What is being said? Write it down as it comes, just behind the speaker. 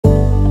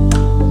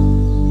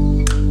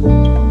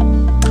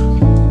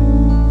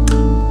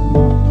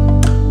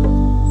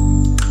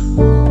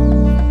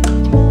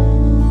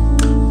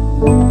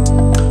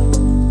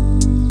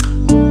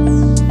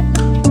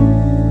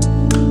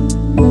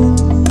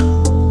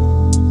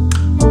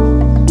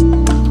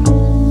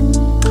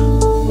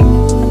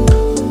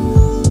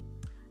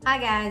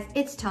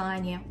It's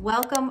Tanya.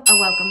 Welcome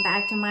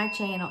back to my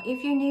channel.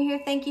 If you're new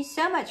here, thank you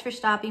so much for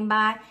stopping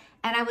by,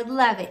 and I would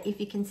love it if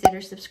you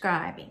consider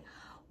subscribing.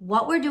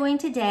 What we're doing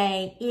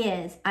today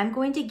is I'm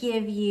going to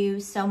give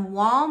you some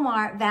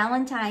Walmart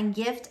Valentine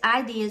gift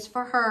ideas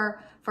for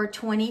her for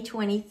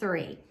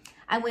 2023.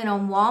 I went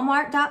on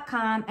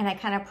walmart.com and I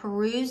kind of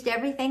perused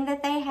everything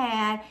that they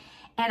had,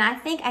 and I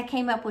think I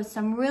came up with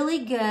some really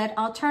good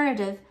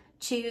alternative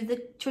to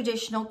the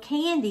traditional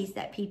candies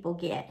that people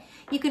get.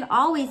 You can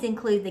always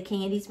include the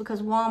candies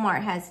because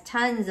Walmart has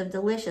tons of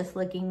delicious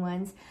looking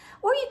ones,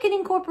 or you can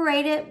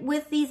incorporate it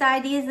with these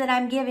ideas that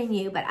I'm giving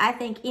you, but I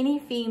think any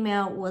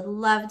female would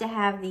love to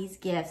have these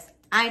gifts.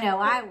 I know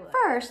I would.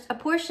 First, a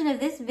portion of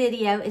this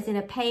video is in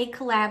a paid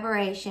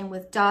collaboration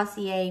with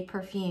Dossier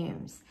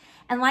Perfumes.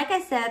 And like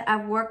I said,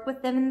 I've worked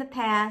with them in the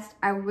past.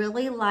 I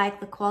really like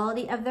the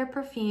quality of their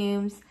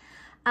perfumes.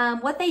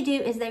 What they do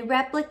is they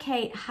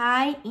replicate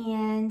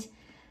high-end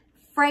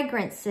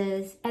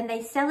fragrances and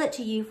they sell it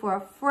to you for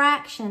a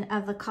fraction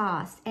of the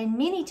cost. And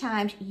many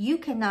times you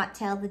cannot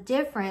tell the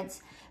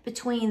difference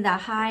between the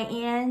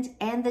high-end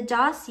and the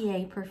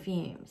Dossier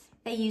perfumes.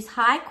 They use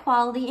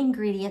high-quality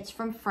ingredients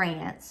from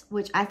France,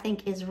 which I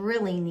think is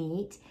really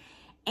neat.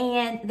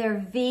 And they're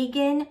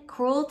vegan,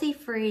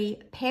 cruelty-free,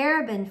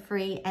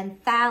 paraben-free,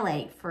 and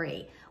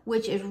phthalate-free,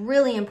 which is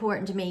really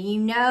important to me. You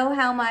know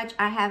how much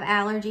I have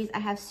allergies. I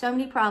have so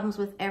many problems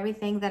with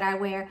everything that I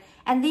wear,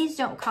 and these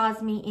don't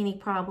cause me any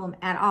problem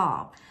at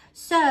all.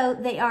 So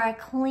they are a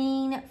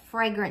clean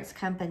fragrance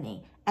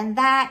company, and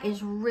that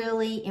is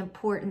really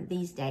important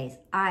these days,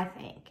 I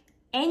think.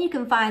 And you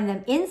can find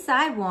them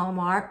inside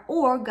Walmart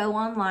or go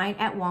online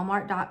at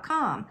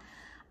walmart.com.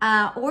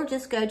 Or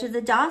just go to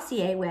the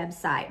Dossier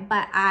website.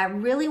 But I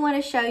really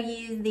want to show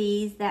you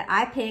these that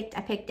I picked.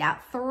 I picked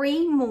out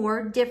 3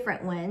 more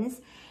different ones.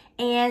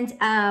 And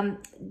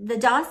the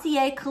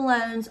Dossier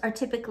colognes are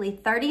typically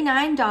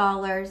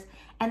 $39,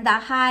 and the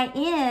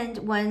high-end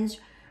ones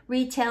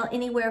retail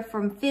anywhere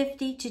from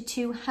 $50 to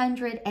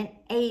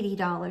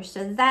 $280.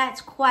 So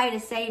that's quite a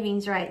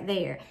savings right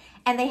there.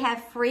 And they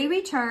have free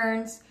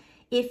returns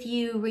if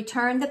you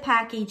return the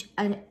package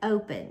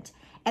unopened.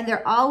 And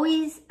they're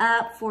always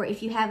up for,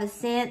 if you have a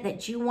scent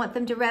that you want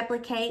them to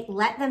replicate,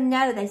 let them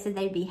know. They said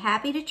they'd be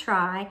happy to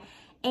try.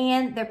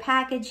 And their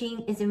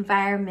packaging is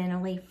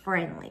environmentally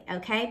friendly,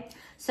 okay?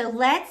 So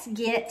let's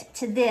get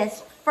to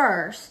this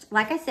first.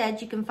 Like I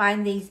said, you can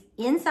find these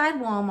inside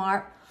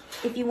Walmart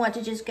if you want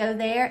to just go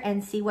there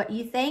and see what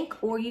you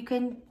think, or you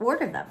can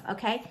order them,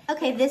 okay?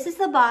 Okay, this is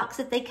the box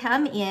that they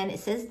come in. It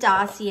says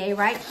Dossier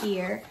right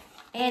here.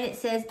 And it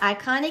says,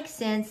 iconic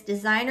scents,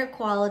 designer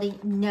quality,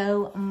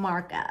 no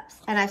markups.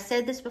 And I've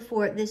said this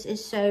before, this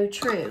is so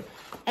true.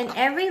 And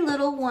every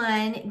little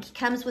one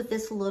comes with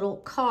this little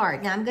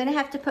card. Now I'm gonna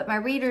have to put my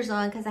readers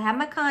on because I have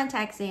my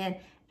contacts in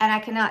and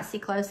I cannot see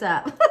close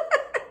up.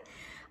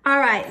 All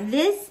right,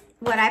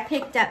 what I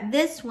picked up,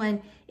 this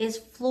one is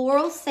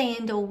floral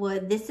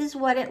sandalwood. This is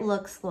what it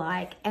looks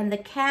like. And the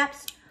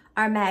caps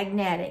are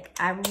magnetic.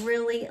 I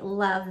really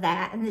love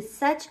that. And it's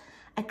such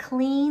a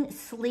clean,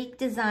 sleek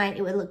design.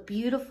 It would look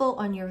beautiful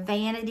on your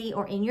vanity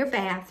or in your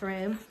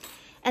bathroom.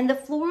 And the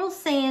floral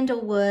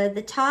sandalwood,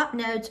 the top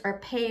notes are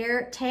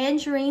pear,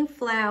 tangerine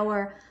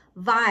flower,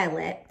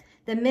 violet.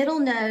 The middle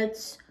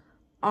notes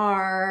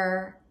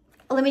are,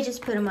 let me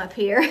just put them up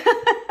here.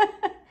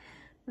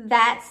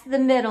 That's the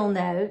middle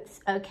notes,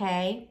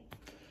 okay?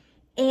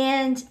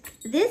 And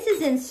this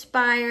is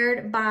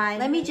inspired by,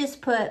 let me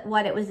just put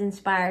what it was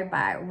inspired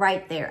by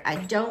right there. I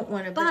don't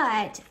want to,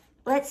 but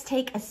let's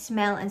take a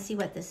smell and see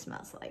what this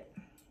smells like.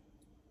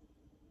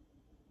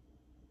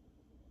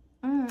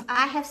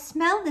 I have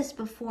smelled this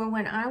before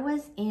when I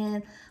was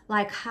in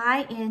like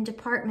high-end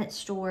department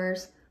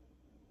stores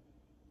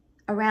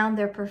around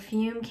their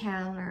perfume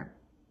counter.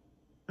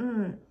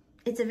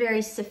 It's a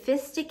very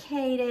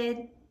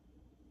sophisticated,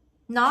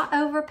 not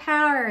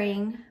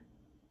overpowering.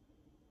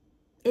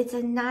 It's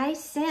a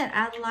nice scent.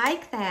 I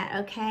like that,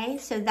 okay?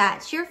 So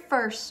that's your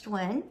first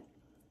one.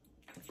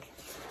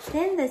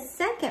 Then the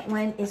second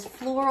one is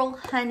floral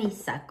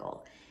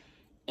honeysuckle.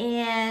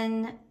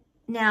 And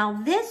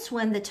now this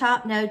one, the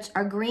top notes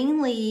are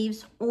green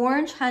leaves,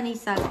 orange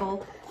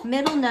honeysuckle.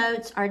 Middle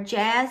notes are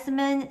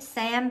jasmine,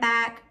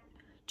 sambac,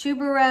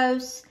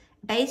 tuberose.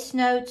 Base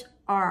notes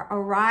are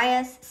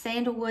orias,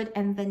 sandalwood,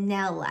 and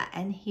vanilla.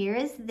 And here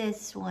is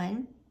this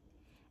one.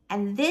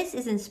 And this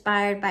is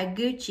inspired by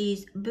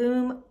Gucci's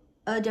Boom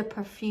Eau de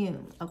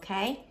Perfume,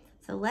 okay?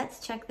 So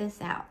let's check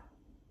this out.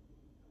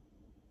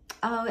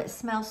 Oh, it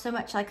smells so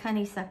much like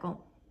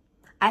honeysuckle.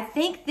 I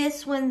think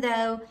this one,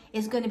 though,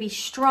 is going to be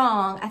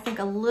strong. I think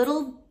a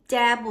little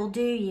dab will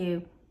do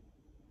you.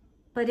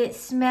 But it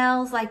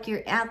smells like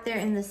you're out there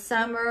in the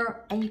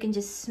summer and you can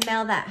just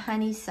smell that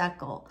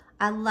honeysuckle.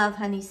 I love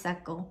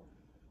honeysuckle.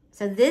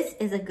 So this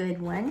is a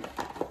good one.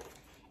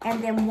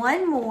 And then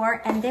one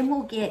more, and then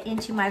we'll get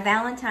into my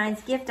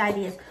Valentine's gift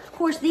ideas. Of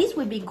course, these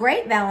would be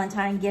great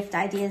Valentine gift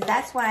ideas.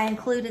 That's why I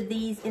included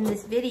these in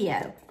this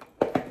video.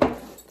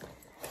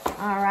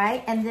 All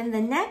right, and then the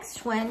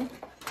next one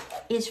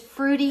is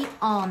fruity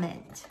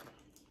almond.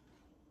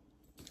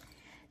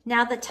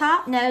 Now the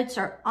top notes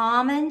are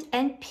almond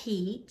and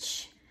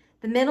peach.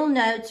 The middle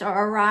notes are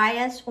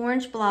Arias,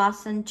 orange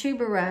blossom,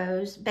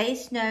 tuberose.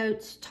 Base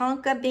notes,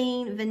 tonka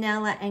bean,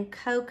 vanilla, and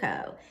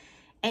cocoa.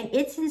 And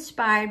it's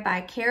inspired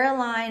by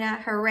Carolina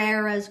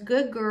Herrera's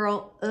Good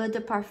Girl Eau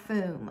de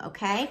Parfum,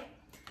 okay?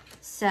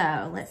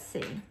 So, let's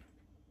see.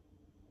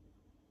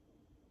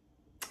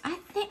 I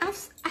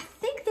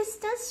think this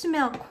does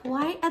smell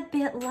quite a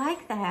bit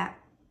like that.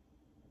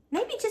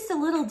 Maybe just a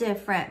little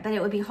different, but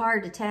it would be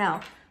hard to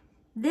tell.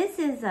 This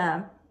is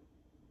I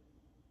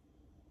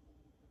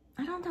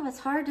don't know, it's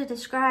hard to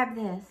describe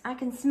this. I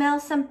can smell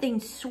something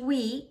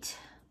sweet,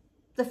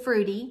 the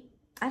fruity.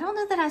 I don't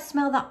know that I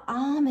smell the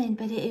almond,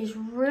 but it is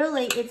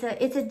really,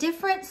 it's a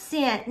different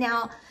scent.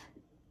 Now,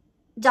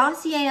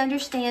 Dossier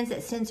understands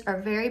that scents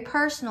are very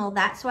personal.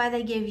 That's why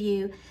they give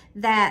you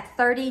that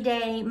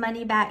 30-day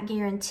money-back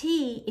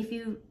guarantee if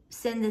you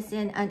send this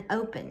in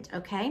unopened,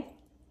 okay?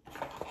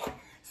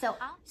 So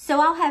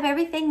I'll have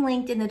everything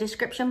linked in the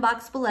description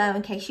box below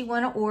in case you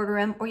want to order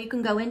them, or you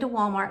can go into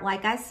Walmart,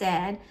 like I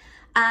said.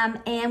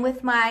 And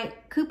with my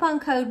coupon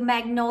code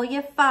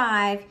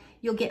Magnolia5,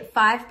 you'll get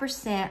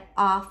 5%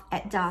 off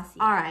at Dossier.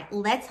 All right,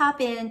 let's hop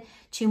in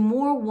to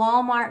more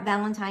Walmart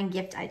Valentine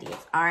gift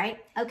ideas, all right?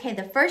 Okay,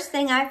 the first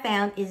thing I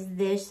found is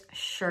this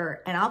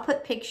shirt, and I'll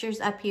put pictures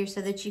up here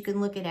so that you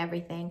can look at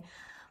everything.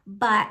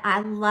 But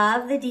I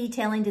love the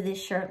detailing to this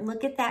shirt.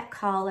 Look at that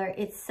collar.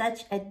 It's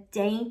such a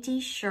dainty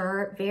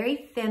shirt,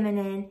 very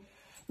feminine.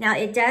 Now,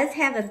 it does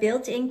have a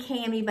built-in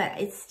cami, but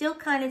it's still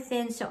kind of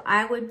thin, so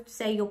I would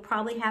say you'll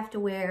probably have to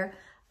wear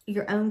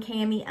your own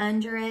cami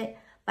under it.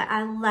 But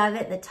I love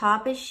it. The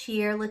top is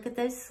sheer. Look at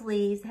those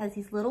sleeves. It has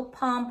these little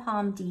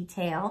pom-pom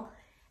detail.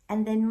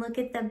 And then look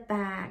at the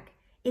back.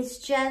 It's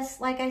just,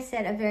 like I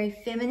said, a very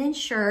feminine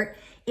shirt.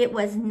 It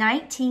was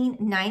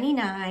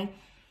 $19.99.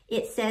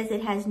 It says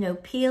it has no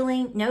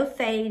peeling, no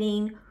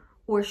fading,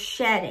 or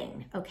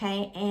shedding,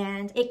 okay?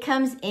 And it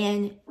comes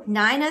in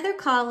 9 other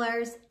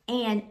colors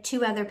and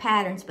 2 other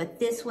patterns, but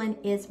this one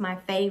is my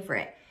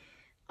favorite.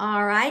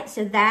 All right,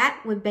 so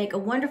that would make a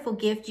wonderful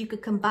gift. You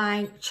could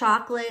combine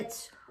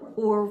chocolates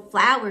or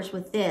flowers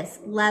with this.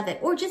 Love it.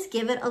 Or just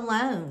give it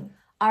alone.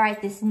 All right,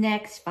 this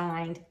next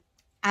find,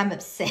 I'm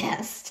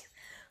obsessed.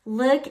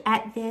 Look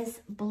at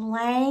this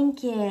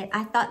blanket.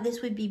 I thought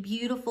this would be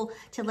beautiful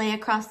to lay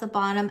across the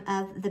bottom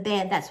of the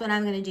bed. That's what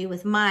I'm going to do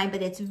with mine,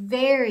 but it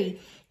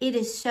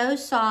is so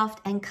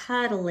soft and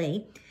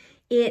cuddly.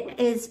 It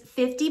is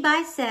 50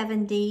 by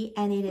 70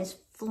 and it is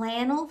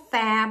flannel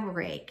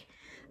fabric.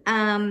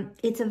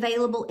 It's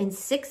available in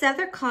 6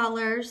 other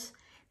colors.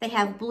 They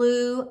have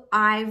blue,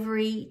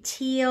 ivory,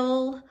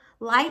 teal,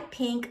 light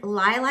pink,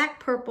 lilac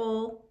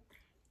purple,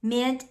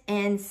 mint,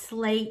 and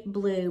slate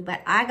blue.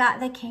 But I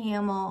got the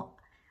camel.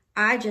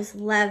 I just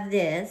love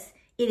this.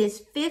 It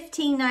is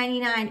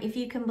 $15.99 if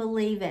you can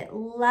believe it.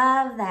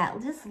 Love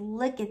that. Just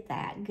look at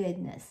that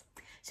goodness.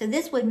 So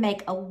this would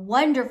make a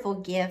wonderful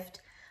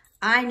gift.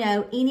 I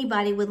know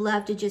anybody would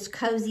love to just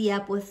cozy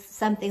up with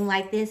something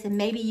like this, and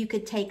maybe you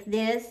could take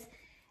this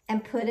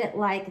and put it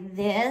like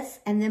this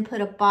and then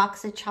put a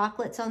box of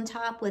chocolates on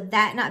top. Would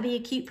that not be a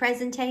cute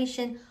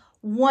presentation?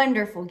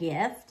 Wonderful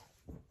gift.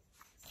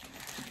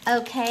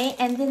 Okay,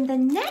 and then the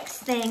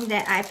next thing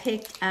that I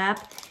picked up,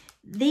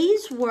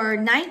 these were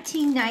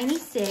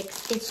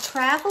 $19.96. It's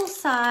travel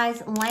size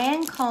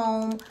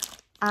Lancome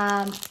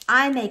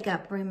eye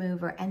makeup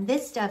remover, and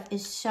this stuff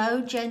is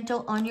so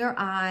gentle on your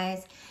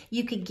eyes.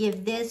 You could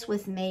give this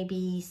with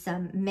maybe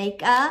some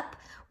makeup.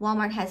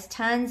 Walmart has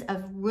tons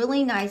of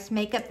really nice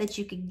makeup that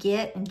you could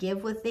get and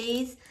give with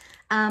these,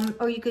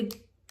 or you could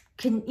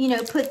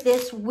put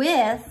this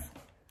with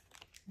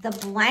the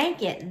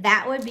blanket.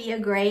 That would be a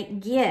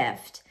great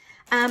gift.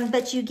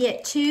 But you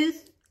get 2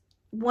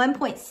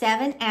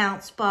 1.7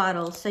 ounce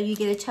bottles, so you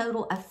get a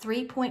total of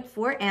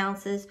 3.4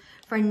 ounces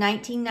for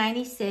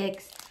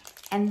 $19.96.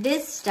 And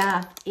this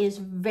stuff is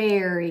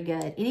very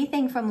good.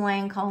 Anything from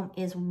Lancome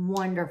is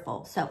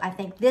wonderful. So I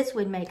think this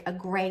would make a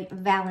great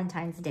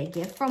Valentine's Day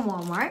gift from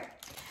Walmart.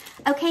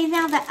 Okay,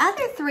 now the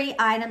other 3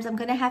 items, I'm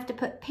gonna have to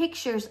put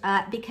pictures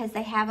up because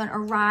they haven't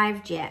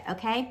arrived yet,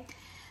 okay?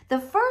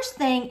 The first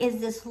thing is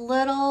this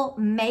little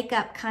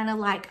makeup kind of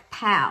like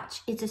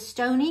pouch. It's a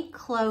Stony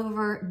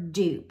Clover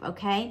dupe,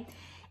 okay?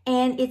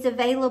 And it's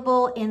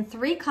available in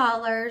 3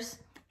 colors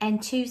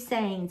and 2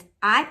 sayings.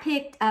 I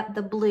picked up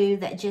the blue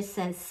that just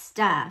says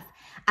stuff.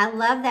 I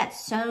love that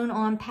sewn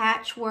on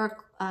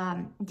patchwork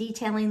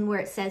detailing where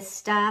it says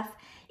stuff.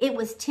 It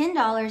was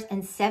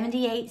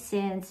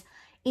 $10.78.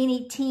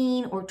 Any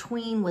teen or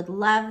tween would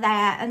love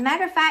that. As a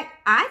matter of fact,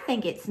 I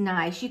think it's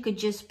nice. You could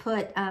just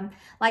put,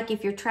 like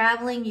if you're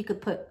traveling, you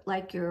could put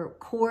like your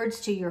cords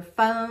to your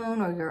phone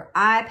or your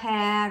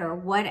iPad or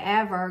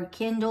whatever,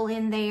 Kindle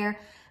in there.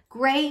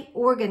 Great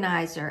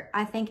organizer.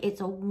 I think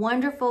it's a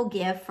wonderful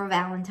gift for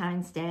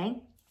Valentine's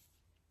Day.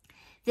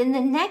 Then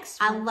the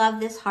next, I love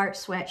this heart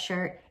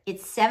sweatshirt.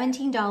 It's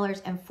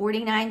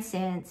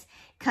 $17.49.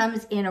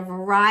 Comes in a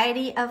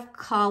variety of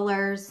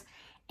colors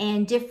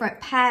and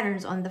different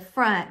patterns on the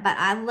front, but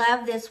I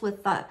love this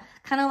with the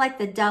kind of like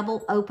the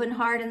double open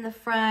heart in the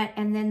front,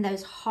 and then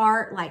those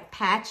heart like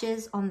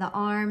patches on the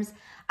arms.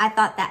 I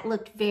thought that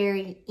looked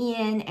very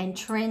in and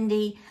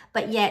trendy,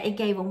 but yet it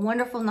gave a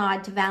wonderful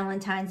nod to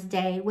Valentine's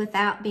Day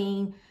without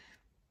being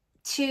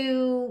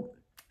too,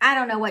 I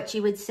don't know what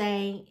you would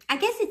say. I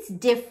guess it's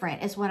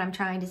different is what I'm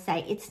trying to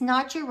say. It's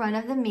not your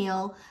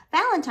run-of-the-mill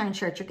Valentine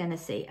shirt you're going to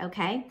see,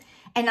 okay?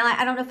 And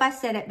I don't know if I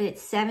said it, but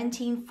it's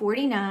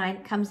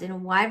 $17.49. Comes in a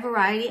wide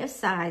variety of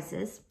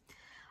sizes.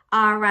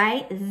 All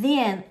right,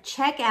 then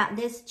check out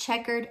this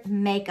checkered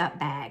makeup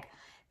bag.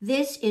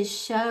 This is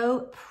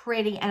so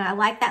pretty, and I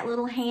like that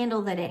little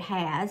handle that it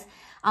has.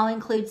 I'll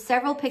include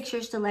several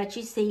pictures to let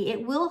you see.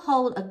 It will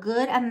hold a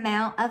good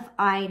amount of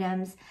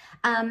items,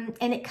 and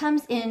it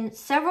comes in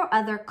several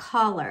other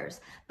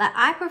colors, but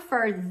I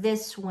prefer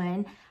this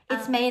one.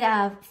 It's made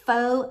of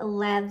faux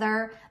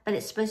leather, but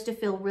it's supposed to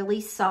feel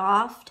really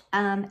soft,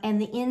 and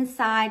the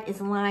inside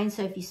is lined,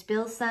 so if you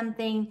spill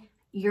something,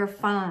 you're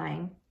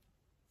fine.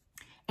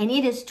 And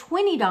it is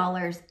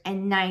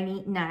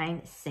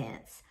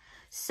 $20.99.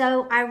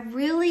 So I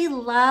really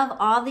love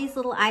all these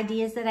little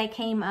ideas that I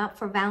came up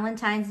for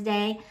Valentine's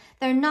Day.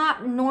 They're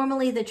not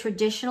normally the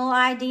traditional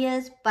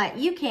ideas, but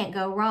you can't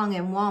go wrong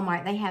in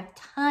Walmart. They have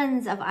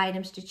tons of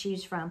items to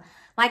choose from.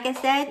 Like I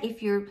said,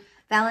 if your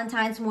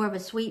Valentine's more of a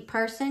sweet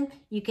person,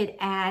 you could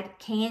add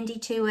candy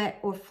to it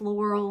or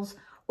florals,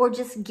 or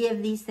just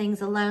give these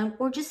things alone,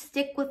 or just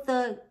stick with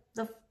the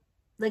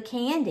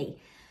candy.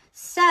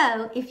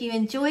 So if you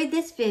enjoyed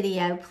this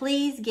video,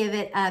 please give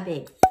it a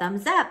big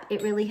thumbs up.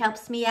 It really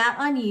helps me out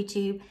on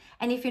YouTube.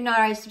 And if you're not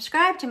already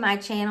subscribed to my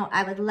channel,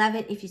 I would love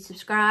it if you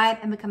subscribe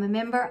and become a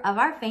member of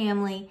our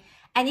family.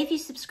 And if you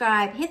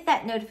subscribe, hit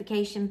that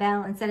notification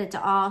bell and set it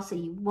to all so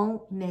you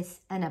won't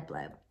miss an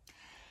upload.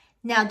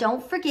 Now,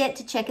 don't forget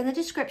to check in the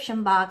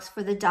description box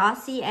for the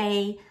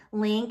Dossier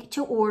link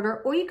to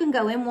order, or you can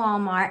go in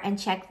Walmart and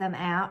check them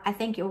out. I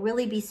think you'll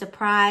really be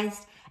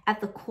surprised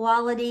at the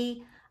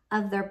quality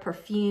of their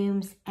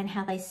perfumes and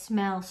how they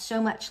smell so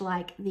much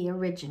like the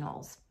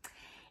originals.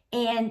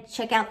 And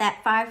check out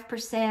that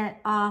 5%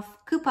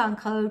 off coupon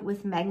code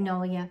with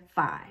Magnolia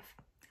 5.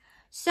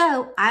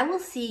 So I will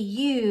see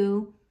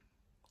you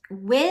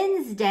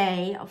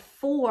Wednesday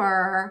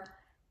for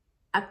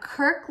a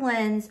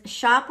Kirkland's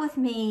Shop With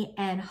Me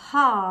and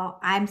haul.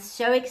 I'm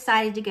so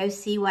excited to go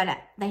see what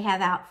they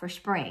have out for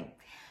spring.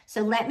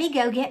 So let me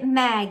go get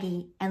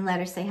Maggie and let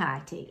her say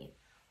hi to you.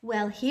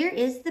 Well, here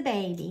is the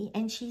baby,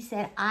 and she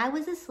said, I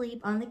was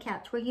asleep on the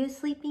couch. Were you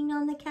sleeping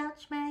on the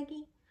couch,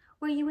 Maggie?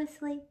 Were you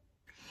asleep?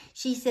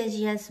 She says,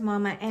 yes,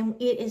 Mama, and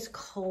it is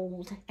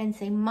cold. And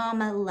say,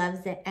 Mama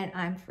loves it, and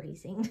I'm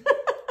freezing.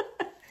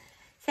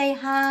 Say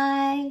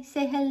hi.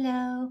 Say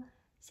hello.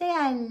 Say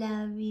I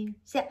love you.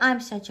 Say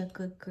I'm such a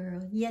good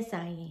girl. Yes,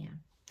 I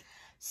am.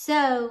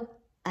 So,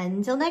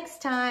 until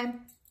next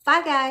time.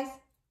 Bye, guys.